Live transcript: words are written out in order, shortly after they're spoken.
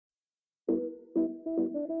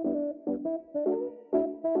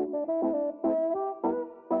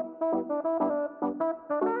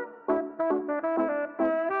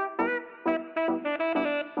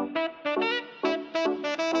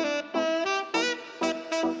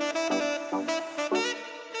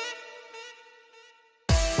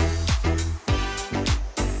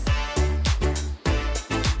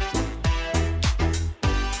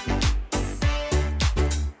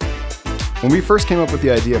When we first came up with the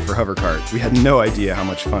idea for HoverKart, we had no idea how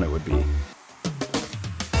much fun it would be.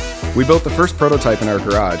 We built the first prototype in our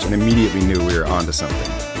garage and immediately knew we were onto something.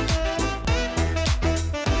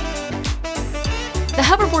 The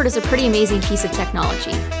hoverboard is a pretty amazing piece of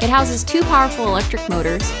technology. It houses 2 powerful electric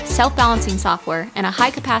motors, self-balancing software, and a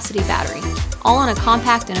high-capacity battery, all on a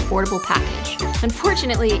compact and affordable package.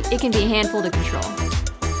 Unfortunately, it can be a handful to control.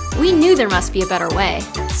 We knew there must be a better way,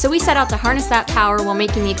 so we set out to harness that power while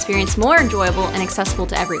making the experience more enjoyable and accessible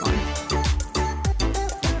to everyone.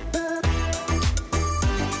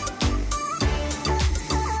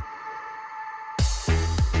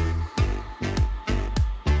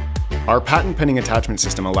 Our patent-pending attachment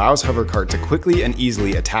system allows HoverKart to quickly and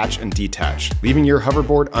easily attach and detach, leaving your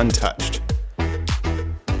hoverboard untouched.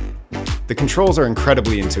 The controls are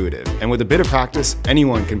incredibly intuitive, and with a bit of practice,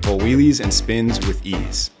 anyone can pull wheelies and spins with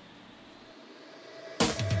ease.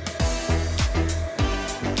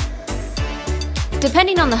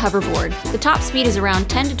 Depending on the hoverboard, the top speed is around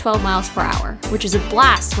 10 to 12 miles per hour, which is a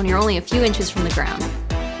blast when you're only a few inches from the ground.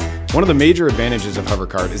 One of the major advantages of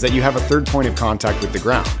HoverKart is that you have a third point of contact with the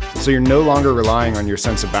ground, so you're no longer relying on your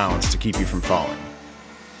sense of balance to keep you from falling.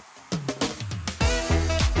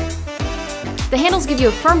 The handles give you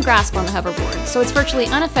a firm grasp on the hoverboard, so it's virtually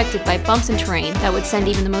unaffected by bumps and terrain that would send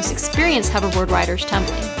even the most experienced hoverboard riders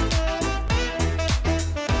tumbling.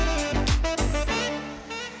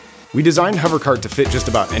 We designed HoverKart to fit just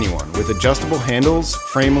about anyone, with adjustable handles,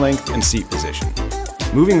 frame length, and seat position.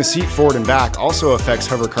 Moving the seat forward and back also affects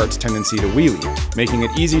HoverKart's tendency to wheelie, making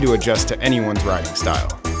it easy to adjust to anyone's riding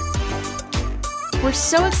style. We're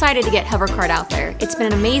so excited to get HoverKart out there. It's been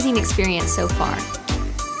an amazing experience so far.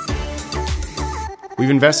 We've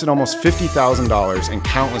invested almost $50,000 and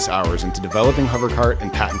countless hours into developing HoverKart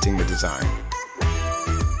and patenting the design.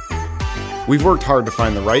 We've worked hard to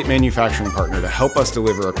find the right manufacturing partner to help us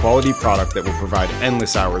deliver a quality product that will provide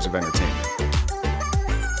endless hours of entertainment.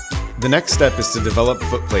 The next step is to develop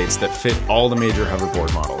footplates that fit all the major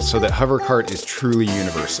hoverboard models so that HoverKart is truly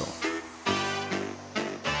universal.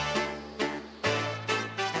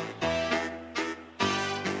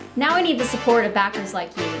 Now we need the support of backers like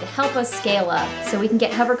you to help us scale up so we can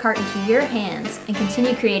get HoverKart into your hands and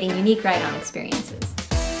continue creating unique ride-on experiences.